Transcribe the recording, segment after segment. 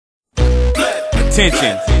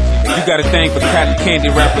Attention, if you got a thing for cotton candy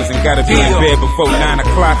rappers and gotta be in bed before 9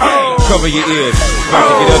 o'clock, cover your ears.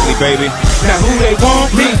 About to get ugly, baby. Now who they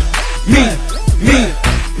want? Me.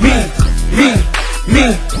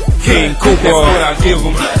 King Koopa, that's what I give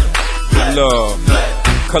them. Love,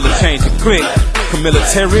 color change and click.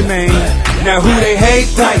 Chamillitary, man. Now who they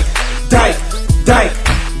hate? Dike.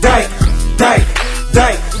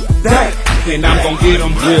 And I'm gon' get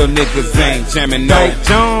them. Real niggas ain't jammin' no. Dike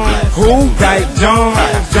Jones. Who? Dike Jones.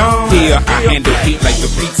 Here, I handle heat like the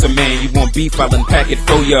pizza man. You want beef, I'll unpack it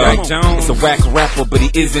for ya. Dike Jones. It's a whack rapper, but he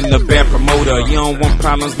isn't a bad promoter. You don't want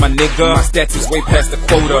problems, my nigga. My stats is way past the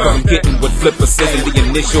quota. I'm getting what Flippa says in the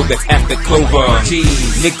initial that's after Clova.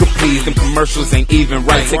 Jeez, nigga, please, them commercials ain't even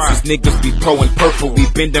right. Texas niggas be pro and purple. We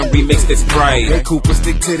been done remixed that Sprite. Hey, Koopa,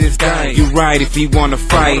 stick to this guy. You right if he wanna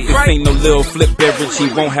fight. This ain't no little flip beverage, he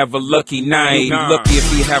won't have a lucky night. Lucky if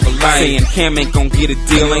he have a life. Saying Cam ain't gon' get a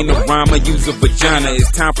deal. Ain't no rhyme, I use a vagina. It's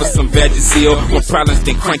time for some Vagisil. More problems,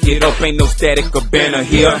 then crank it up. Ain't no static or banner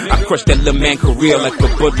here. I crushed that little man career like a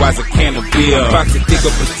Budweiser can of beer. About to dig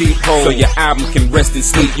up a deep hole so your album can rest in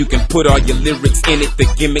sleep. You can put all your lyrics in it. The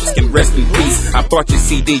gimmicks can rest in peace. I bought your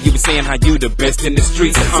CD. You was saying how you the best in the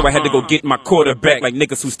streets. So I had to go get my quarterback like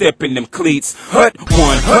niggas who step in them cleats. Hut 1,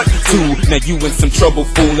 hut 2. Now you in some trouble,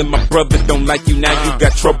 fool. And my brother don't like you. Now you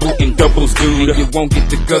got trouble in doubles, dude. You won't get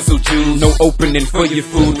the guzzle juice. No opening for your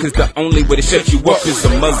food. Cause the only way to shut you up is a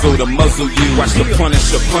muzzle to muzzle you. Watch the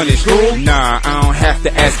punish. Nah, I don't have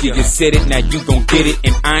to ask you. You said it, now you gon' get it.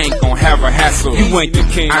 And I ain't gon' have a hassle. You ain't the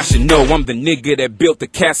king. I should know I'm the nigga that built the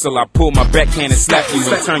castle. I pull my backhand and slap you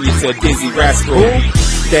and turn you to a dizzy rascal.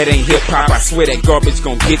 That ain't hip hop, I swear that garbage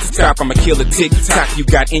gon' get to top. I'ma kill a tick-tock you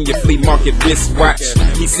got in your flea market wristwatch.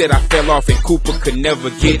 He said I fell off and Koopa could never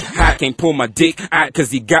get hot. Can't pull my dick out cause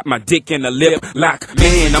he got my dick in a lip lock.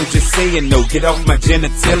 Man, I'm just saying no, get off my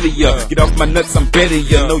genitalia. Get off my nuts, I'm better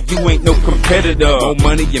ya. No, you ain't no competitor. More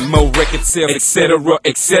money and more record sales, etc,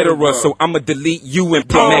 etc. So I'ma delete you and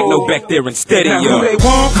put Magno back there instead of ya. Now who they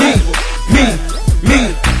want? Me.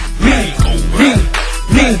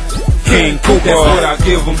 King Koopa, that's what I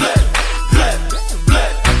give them.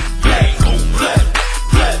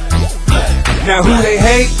 Now who they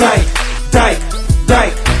hate? Dike.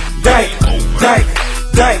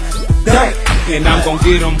 And I'm gon'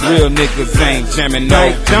 get them. Real niggas ain't jammin' no.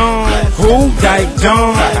 Dike Jones. Who? Dike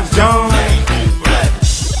Jones.